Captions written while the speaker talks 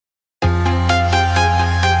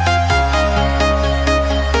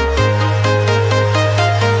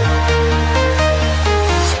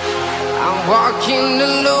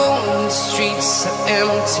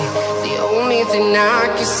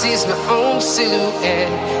see is my own silhouette.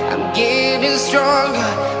 I'm getting stronger,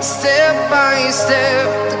 step by step.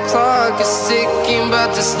 The clock is ticking, but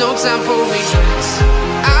there's no time for regrets.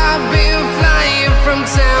 I've been flying from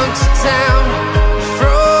town to town,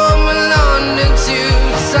 from London to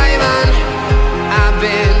Taiwan. I've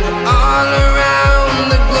been all around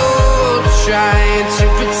the globe, trying to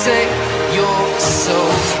protect your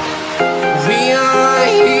soul. We are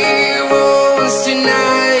heroes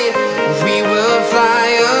tonight. We will fly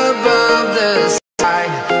above the sky.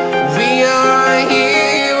 We are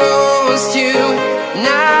heroes tonight.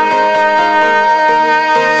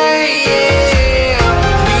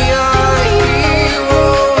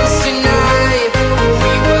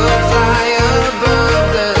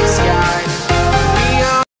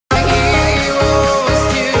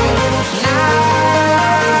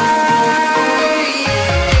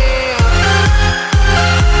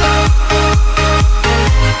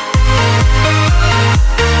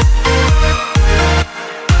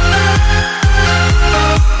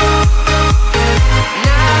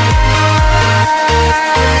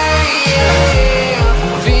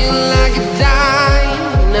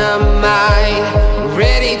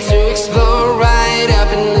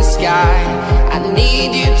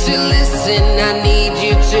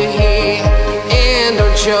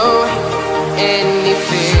 Show any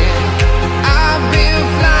fear. I've been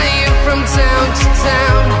flying from town to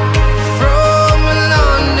town, from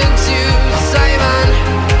London to Taiwan.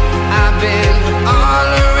 I've been all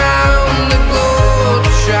around the globe,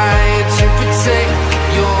 trying to protect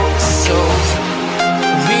your soul.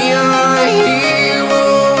 We are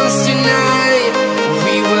heroes tonight.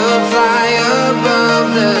 We will fly above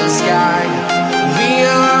the sky. We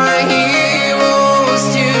are heroes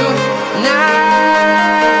tonight.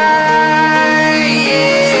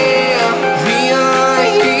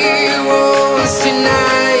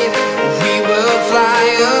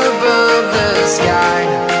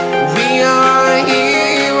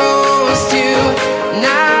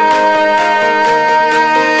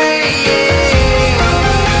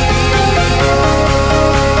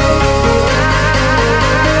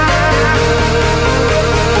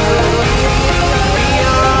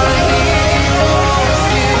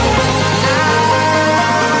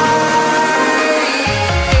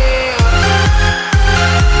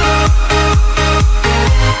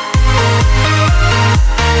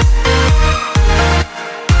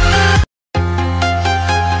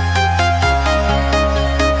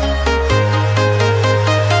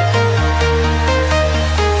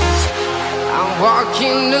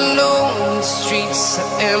 Walking alone, the streets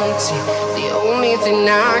are empty. The only thing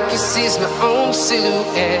I can see is my own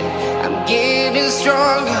silhouette. I'm getting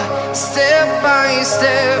stronger, step by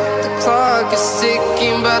step. The clock is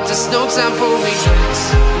ticking, but there's no time for regrets.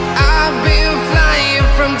 I've been flying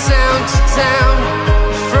from town to town,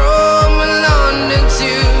 from London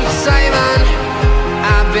to Taiwan.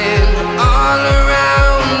 I've been all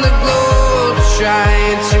around the globe,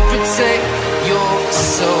 trying to protect your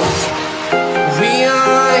soul. We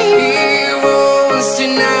are heroes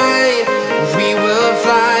tonight. We will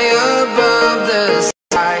fly above the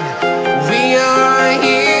sky. We are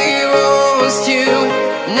heroes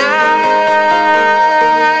tonight.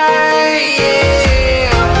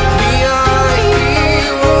 We are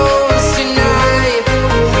heroes tonight.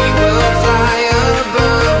 We will fly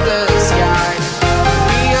above the sky.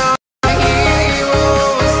 We are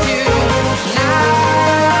heroes tonight.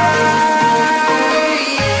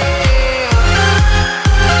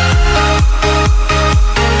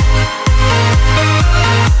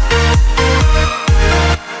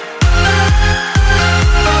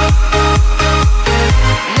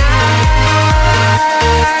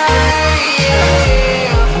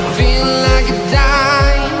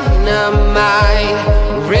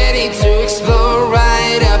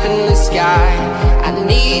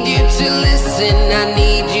 I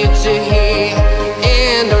need you to hear,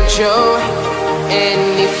 and don't show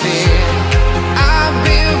any fear. I've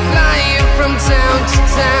been flying from town to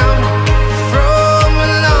town, from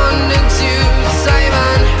London to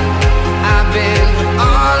Taiwan. I've been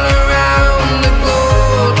all around the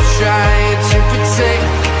globe, trying to protect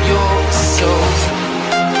your soul.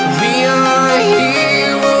 We are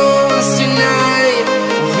heroes tonight.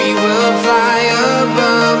 We will fly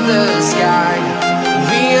above the sky.